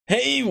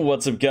Hey,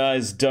 what's up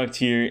guys, Duct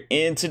here,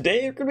 and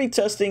today we're going to be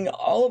testing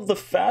all of the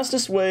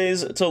fastest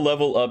ways to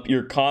level up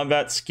your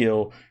combat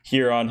skill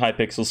here on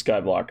Hypixel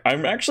Skyblock.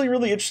 I'm actually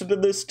really interested in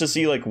this to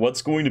see like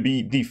what's going to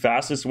be the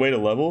fastest way to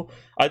level.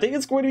 I think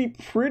it's going to be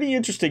pretty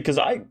interesting because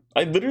I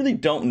literally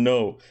don't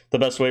know the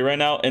best way right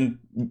now, and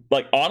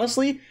like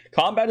honestly,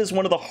 combat is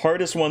one of the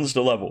hardest ones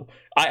to level.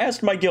 I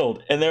asked my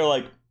guild and they're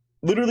like,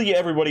 literally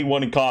everybody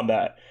wanted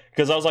combat.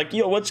 Because I was like,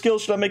 yo, what skill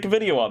should I make a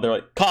video on? They're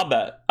like,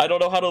 combat. I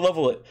don't know how to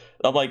level it.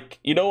 I'm like,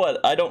 you know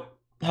what? I don't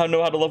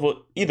know how to level it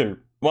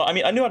either. Well, I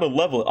mean, I knew how to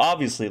level it,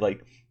 obviously,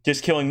 like,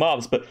 just killing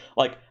mobs. But,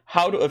 like,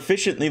 how to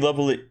efficiently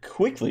level it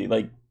quickly.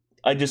 Like,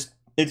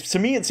 to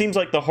me, it seems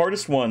like the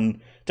hardest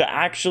one to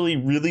actually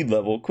really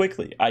level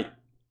quickly. I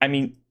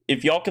mean,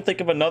 if y'all could think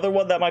of another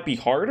one that might be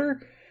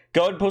harder,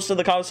 go ahead and post in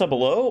the comments down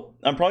below.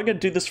 I'm probably going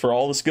to do this for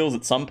all the skills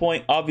at some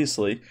point,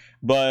 obviously.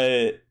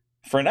 But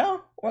for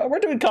now, well, we're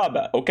doing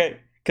combat, okay?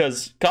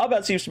 Because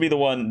combat seems to be the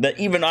one that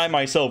even I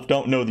myself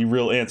don't know the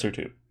real answer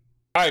to.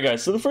 Alright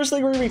guys, so the first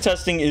thing we're going to be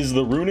testing is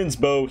the Runin's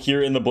Bow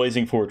here in the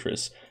Blazing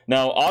Fortress.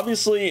 Now,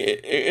 obviously,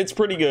 it's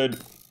pretty good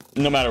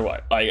no matter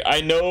what.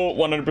 I know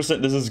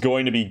 100% this is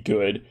going to be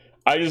good.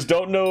 I just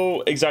don't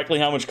know exactly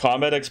how much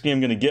combat XP I'm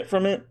going to get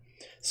from it.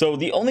 So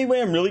the only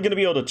way I'm really going to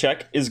be able to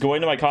check is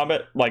going to my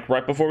combat, like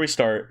right before we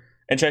start,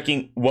 and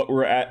checking what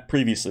we're at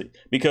previously,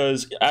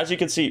 because as you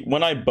can see,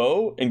 when I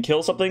bow and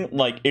kill something,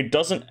 like it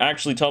doesn't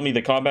actually tell me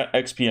the combat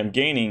XP I'm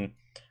gaining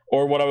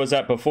or what I was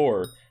at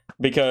before,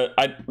 because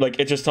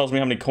it just tells me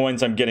how many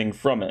coins I'm getting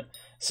from it.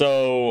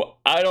 So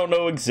I don't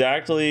know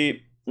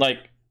exactly,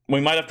 like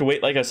we might have to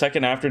wait like a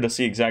second after to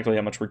see exactly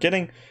how much we're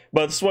getting,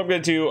 but this is what I'm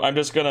going to do. I'm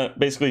just gonna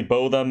basically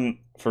bow them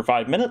for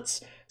 5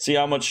 minutes, see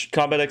how much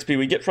combat XP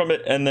we get from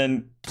it, and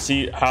then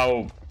see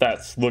how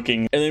that's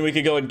looking. And then we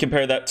could go and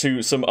compare that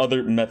to some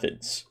other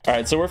methods. All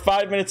right, so we're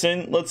 5 minutes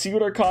in. Let's see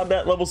what our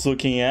combat level's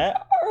looking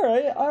at.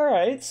 All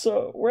right.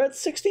 So we're at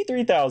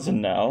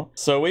 63,000 now.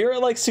 So we were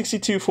at like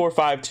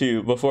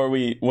 62,452 before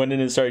we went in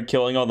and started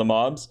killing all the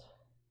mobs.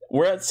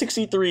 We're at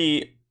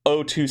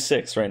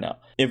 63,026 right now.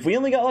 If we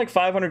only got like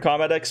 500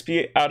 combat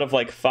XP out of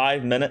like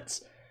 5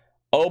 minutes,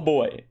 oh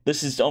boy,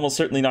 this is almost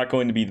certainly not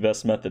going to be the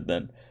best method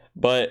then.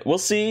 But we'll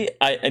see.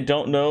 I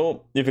don't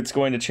know if it's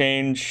going to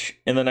change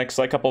in the next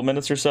like couple of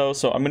minutes or so.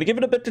 So I'm going to give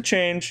it a bit to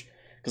change,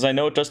 because I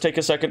know it does take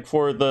a second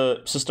for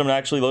the system to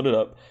actually load it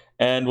up.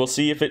 And we'll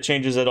see if it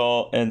changes at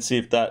all and see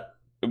if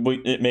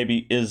it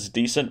maybe is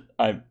decent.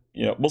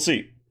 We'll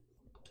see.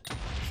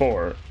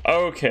 4.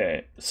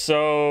 Okay,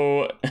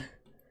 so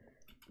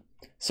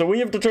we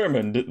have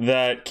determined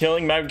that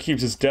killing magma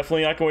cubes is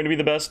definitely not going to be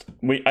the best.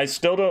 I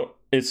still don't.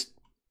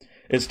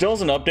 It still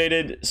isn't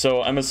updated,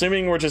 so I'm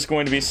assuming we're just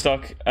going to be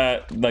stuck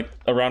at like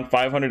around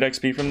 500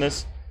 XP from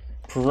this,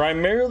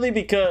 primarily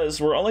because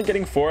we're only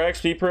getting 4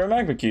 XP per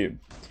magma cube.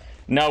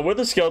 Now,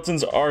 wither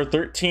skeletons are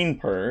 13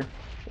 per,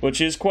 which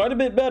is quite a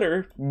bit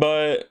better,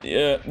 but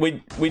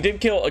we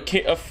did kill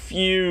a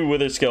few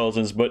wither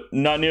skeletons, but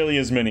not nearly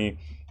as many,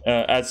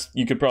 as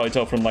you could probably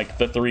tell from like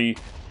the 3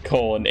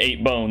 coal and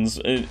 8 bones.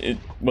 It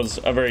was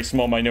a very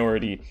small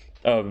minority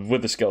of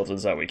wither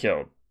skeletons that we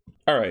killed.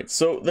 Alright,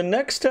 so the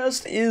next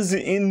test is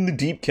in the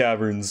deep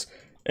caverns.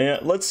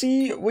 And let's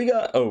see, we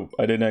got... Oh,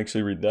 I didn't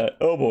actually read that.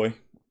 Oh boy.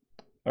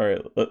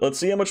 Alright, let's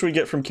see how much we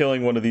get from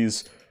killing one of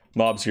these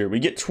mobs here. We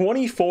get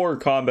 24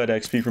 combat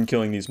XP from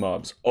killing these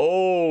mobs.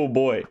 Oh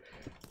boy.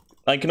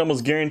 I can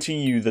almost guarantee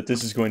you that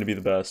this is going to be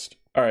the best.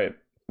 Alright,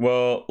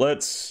 well,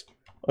 let's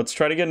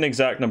try to get an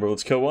exact number.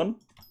 Let's kill one.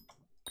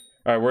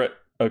 Alright, we're at...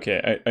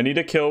 Okay, I need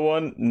to kill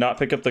one, not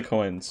pick up the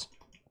coins.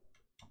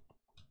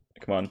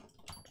 Come on.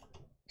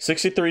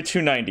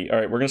 63,290. All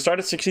right, we're gonna start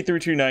at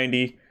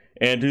 63,290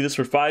 and do this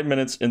for 5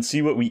 minutes and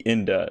see what we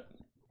end at.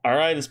 All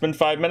right, it's been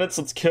 5 minutes.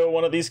 Let's kill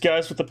one of these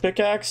guys with a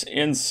pickaxe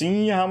and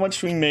see how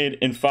much we made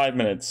in 5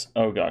 minutes.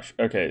 Oh gosh.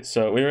 Okay,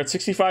 so we were at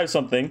 65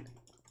 something.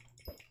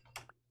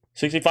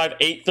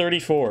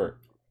 65,834.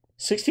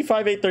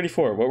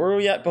 65,834. What were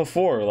we at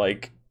before?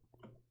 Like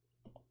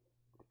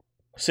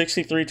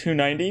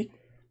 63,290.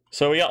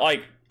 So we got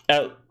like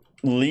at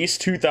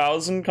least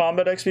 2,000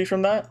 combat XP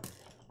from that.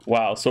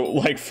 Wow, so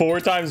like 4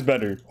 times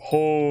better.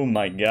 Oh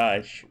my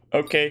gosh.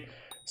 Okay,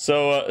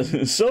 so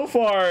so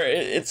far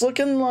it's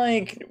looking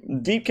like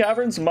deep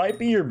caverns might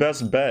be your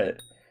best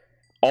bet.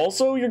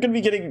 Also, you're gonna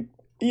be getting,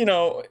 you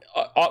know,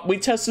 we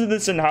tested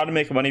this in how to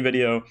make a money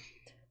video.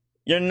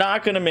 You're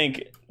not gonna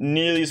make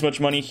nearly as much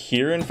money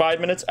here in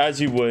 5 minutes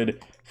as you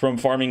would from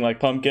farming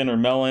like pumpkin or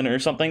melon or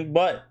something,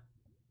 but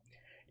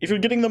if you're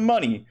getting the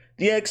money,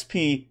 the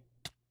XP,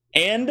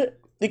 and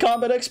the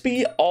combat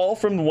XP all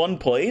from one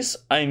place,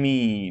 I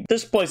mean,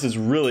 this place is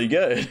really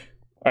good.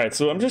 Alright,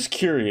 so I'm just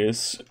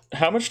curious,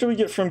 how much do we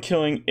get from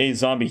killing a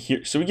zombie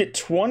here? So we get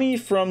 20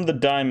 from the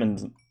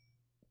diamond.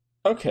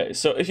 Okay,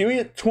 so if you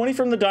get 20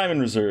 from the diamond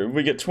reserve,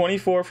 we get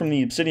 24 from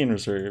the obsidian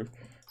reserve.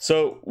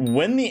 So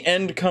when the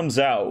end comes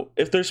out,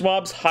 if there's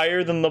mobs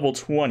higher than level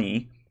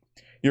 20,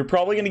 you're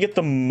probably going to get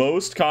the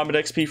most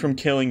combat XP from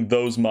killing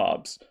those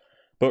mobs.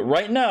 But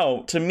right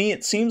now, to me,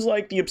 it seems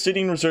like the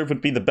Obsidian Reserve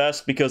would be the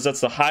best because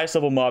that's the highest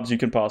level mobs you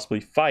can possibly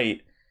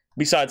fight,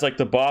 besides like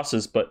the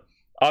bosses. But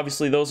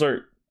obviously those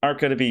aren't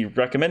going to be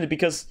recommended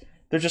because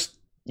they're just,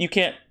 you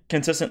can't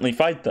consistently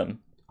fight them,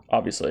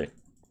 obviously.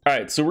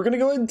 Alright, so we're going to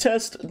go ahead and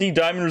test the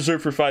Diamond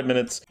Reserve for 5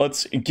 minutes.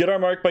 Let's get our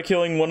mark by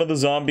killing one of the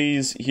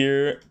zombies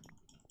here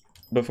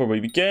before we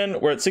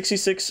begin. We're at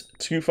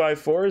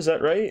 66,254, is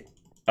that right?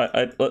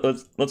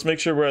 Let's make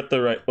sure we're at the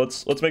right.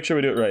 Let's make sure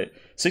we do it right.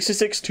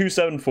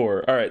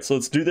 66,274. All right, so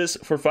let's do this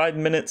for 5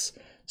 minutes,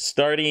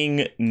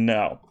 starting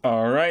now.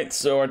 All right,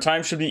 so our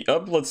time should be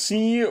up. Let's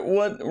see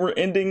what we're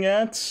ending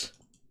at.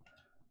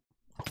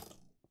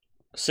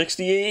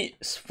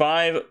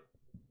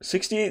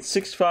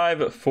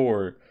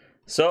 68,654.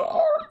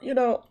 So, you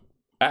know,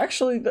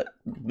 actually,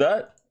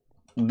 that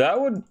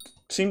would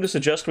seem to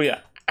suggest we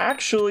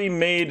actually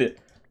made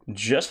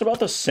just about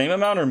the same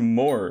amount or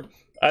more.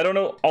 I don't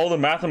know all the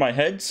math in my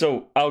head,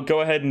 so I'll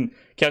go ahead and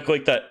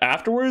calculate that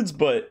afterwards,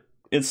 but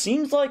it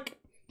seems like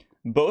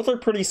both are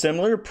pretty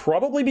similar,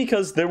 probably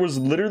because there was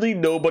literally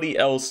nobody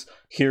else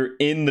here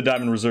in the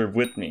Diamond Reserve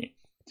with me.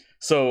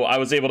 So I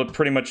was able to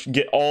pretty much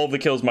get all the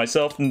kills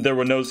myself, and there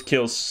were no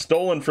kills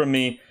stolen from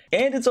me,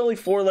 and it's only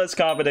 4 less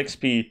combat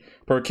XP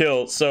per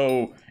kill,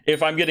 so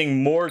if I'm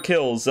getting more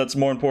kills, that's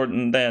more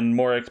important than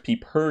more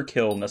XP per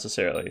kill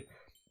necessarily.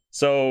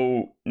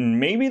 So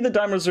maybe the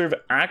Diamond Reserve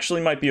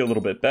actually might be a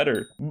little bit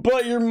better,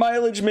 but your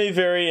mileage may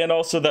vary, and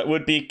also that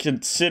would be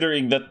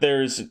considering that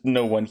there's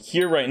no one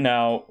here right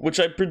now, which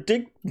I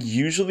predict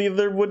usually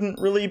there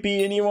wouldn't really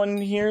be anyone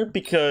here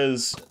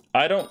because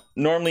I don't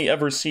normally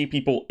ever see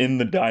people in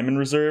the Diamond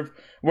Reserve,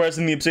 whereas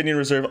in the Obsidian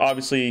Reserve,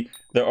 obviously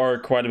there are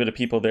quite a bit of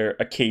people there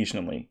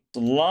occasionally.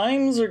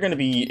 Slimes are going to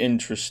be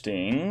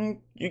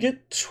interesting. You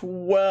get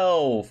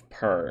 12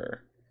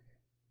 per.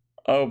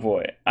 Oh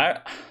boy.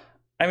 I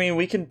mean,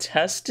 we can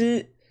test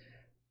it,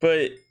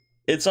 but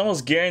it's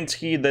almost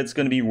guaranteed that it's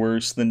going to be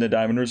worse than the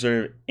Diamond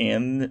Reserve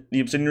and the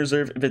Obsidian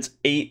Reserve if it's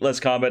 8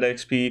 less combat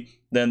XP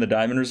than the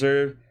Diamond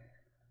Reserve.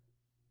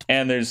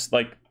 And there's,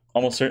 like,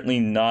 almost certainly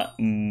not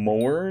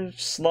more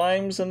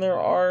slimes than there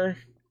are.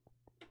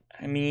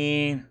 I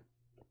mean,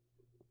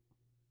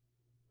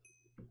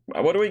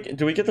 what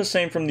do we get the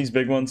same from these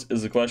big ones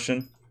is the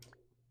question.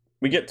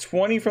 We get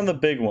 20 from the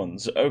big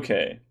ones.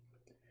 Okay.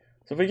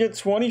 So if we get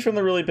 20 from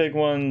the really big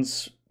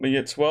ones, we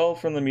get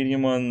 12 from the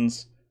medium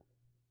ones.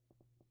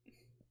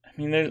 I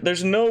mean,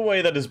 there's no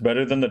way that is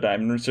better than the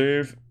Diamond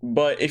Reserve.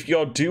 But if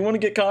y'all do want to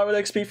get combat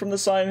XP from the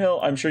Slime Hill,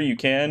 I'm sure you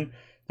can.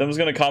 Someone's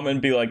going to comment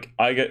and be like,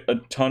 I get a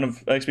ton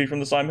of XP from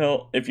the Slime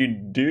Hill. If you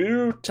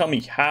do, tell me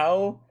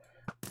how.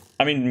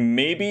 I mean,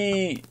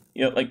 maybe,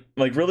 you know,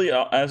 like really,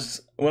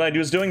 as when I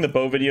was doing the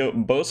bow video,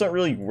 bows don't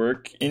really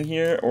work in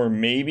here. Or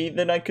maybe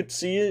then I could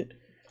see it.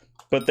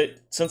 But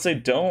since they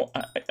don't,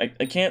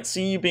 I can't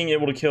see you being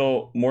able to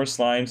kill more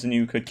slimes than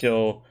you could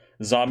kill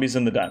zombies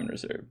in the Diamond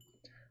Reserve.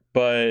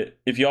 But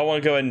if y'all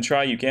want to go ahead and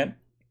try, you can.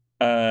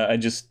 I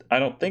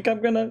don't think I'm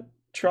going to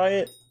try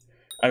it.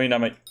 I mean, I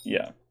might,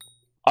 yeah.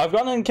 I've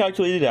gone and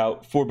calculated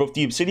out for both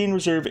the Obsidian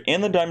Reserve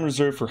and the Diamond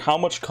Reserve for how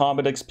much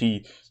combat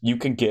XP you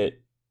can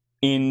get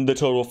in the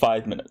total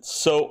 5 minutes.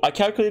 So I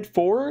calculated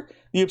for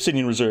the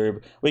Obsidian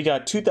Reserve, we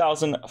got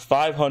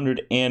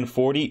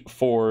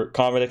 2,544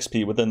 combat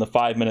XP within the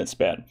 5 minute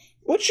span,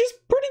 which is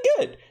pretty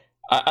good.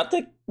 I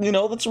think, you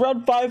know, that's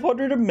around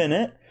 500 a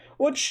minute,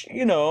 which,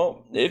 you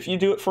know, if you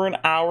do it for an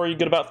hour, you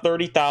get about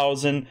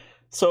 30,000.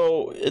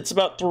 So it's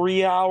about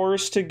 3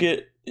 hours to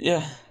get,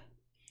 yeah,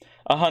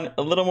 a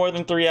little more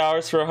than 3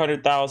 hours for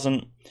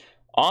 100,000.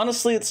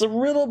 Honestly, it's a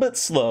little bit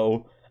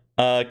slow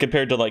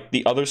compared to like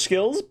the other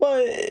skills,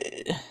 but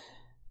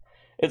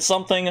it's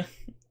something.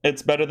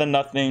 It's better than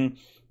nothing.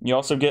 You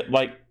also get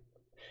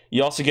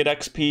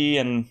XP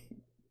and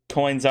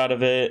coins out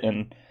of it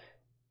and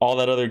all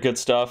that other good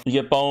stuff. You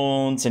get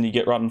bones and you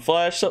get rotten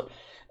flesh, so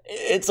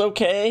it's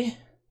okay.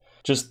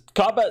 Just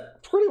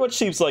combat pretty much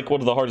seems like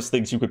one of the hardest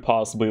things you could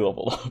possibly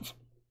level up.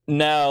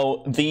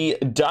 Now, the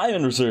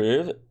Diamond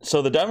Reserve.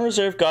 So the Diamond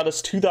Reserve got us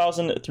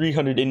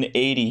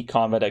 2,380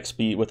 combat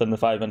XP within the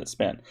 5 minute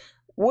span,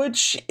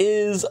 which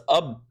is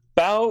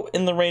about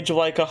in the range of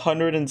like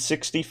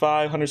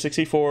 165,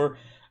 164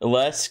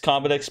 less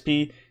combat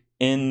XP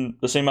in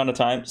the same amount of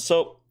time.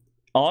 So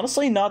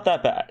honestly, not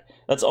that bad.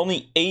 That's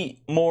only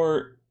 8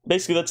 more,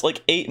 basically that's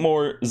like 8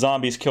 more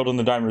zombies killed in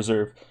the Diamond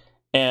Reserve,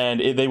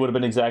 and they would have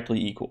been exactly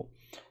equal.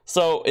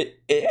 So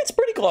it's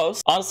pretty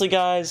close. Honestly,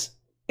 guys,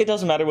 it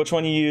doesn't matter which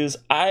one you use.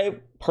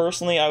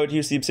 Personally, I would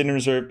use the Obsidian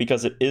Reserve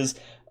because it is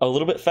a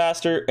little bit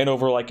faster, and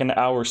over like an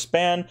hour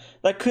span,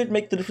 that could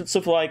make the difference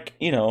of like,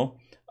 you know,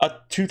 a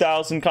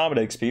 2,000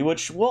 combat XP,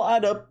 which will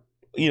add up.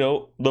 You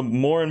know, the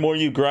more and more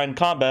you grind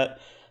combat,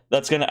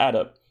 that's going to add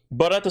up.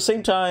 But at the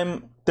same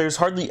time, there's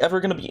hardly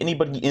ever going to be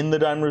anybody in the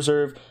Diamond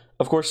Reserve.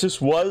 Of course,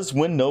 this was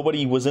when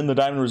nobody was in the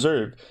Diamond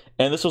Reserve,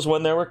 and this was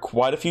when there were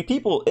quite a few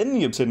people in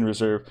the Obsidian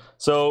Reserve.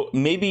 So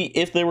maybe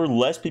if there were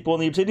less people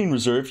in the Obsidian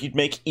Reserve, you'd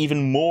make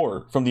even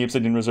more from the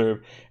Obsidian Reserve,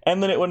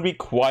 and then it wouldn't be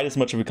quite as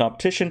much of a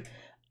competition.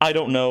 I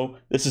don't know.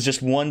 This is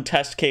just one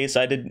test case.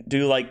 I didn't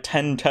do like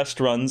 10 test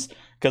runs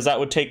because that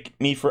would take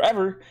me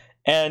forever.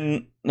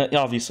 And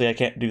obviously I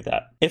can't do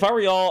that. If I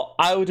were y'all,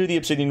 I would do the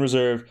Obsidian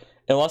Reserve.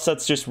 Unless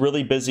that's just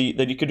really busy,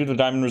 then you could do the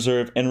Diamond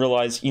Reserve and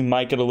realize you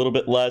might get a little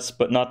bit less,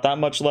 but not that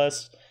much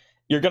less.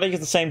 You're going to get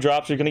the same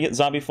drops. You're going to get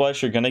zombie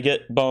flesh. You're going to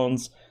get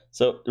bones.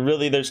 So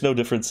really, there's no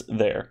difference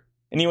there.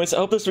 Anyways, I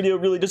hope this video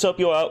really does help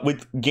you out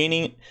with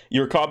gaining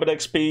your combat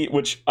XP,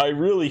 which I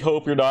really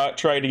hope you're not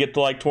trying to get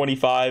to like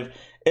 25.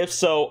 If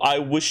so, I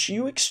wish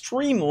you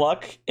extreme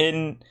luck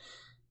in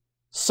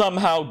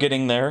somehow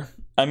getting there.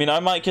 I mean, I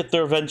might get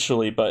there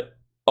eventually, but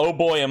oh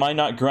boy, am I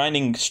not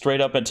grinding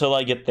straight up until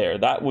I get there.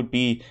 That would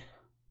be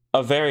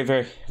a very,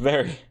 very,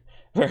 very,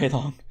 very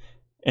long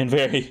and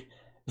very,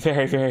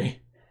 very,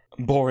 very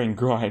boring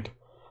grind.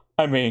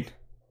 I mean,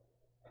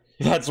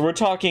 we're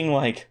talking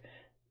like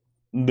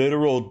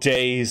literal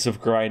days of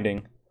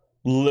grinding.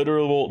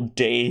 Literal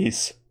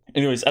days.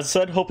 Anyways, as I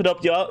said, hope it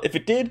helped you out. If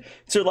it did,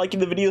 consider liking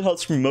the video. It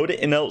helps promote it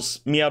and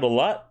helps me out a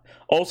lot.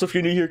 Also, if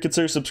you're new here,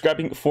 consider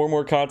subscribing for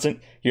more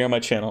content here on my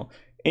channel.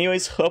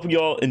 Anyways, hope you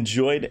all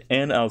enjoyed,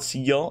 and I'll see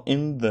y'all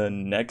in the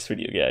next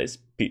video, guys.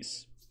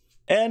 Peace.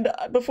 And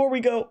before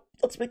we go,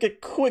 let's make a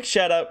quick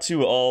shout out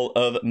to all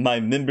of my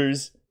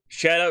members.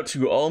 Shout out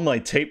to all my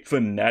tape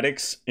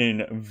fanatics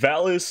in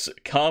Valis,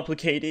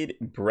 Complicated,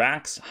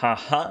 Brax,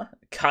 Haha,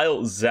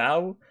 Kyle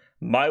Zhao,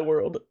 My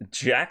World,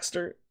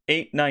 Jackster,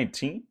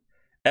 819,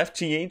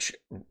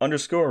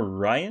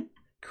 FTH_Ryan,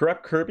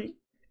 Crep Kirby,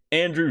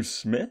 Andrew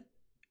Smith,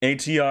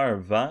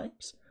 ATR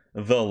Vibes,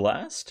 The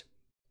Last,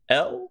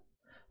 L,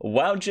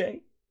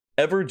 WowJ,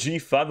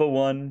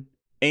 EverG501,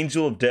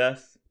 Angel of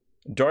Death,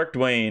 Dark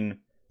Dwayne,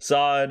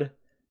 Sod,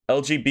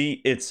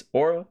 LGB It's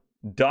Aura,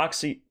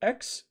 Doxy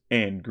X,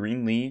 and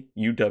Greenlee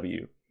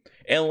UW.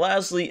 And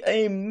lastly,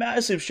 a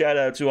massive shout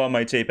out to all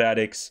my tape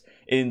addicts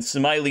in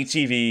Smiley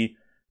TV,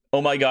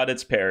 Oh My God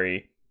It's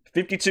Perry,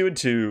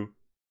 52&2,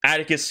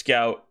 Atticus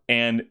Scout,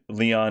 and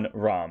Leon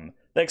Rom.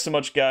 Thanks so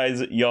much,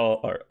 guys. Y'all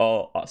are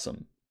all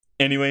awesome.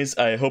 Anyways,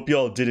 I hope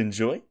y'all did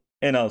enjoy,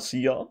 and I'll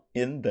see y'all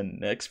in the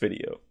next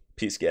video.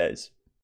 Peace, guys.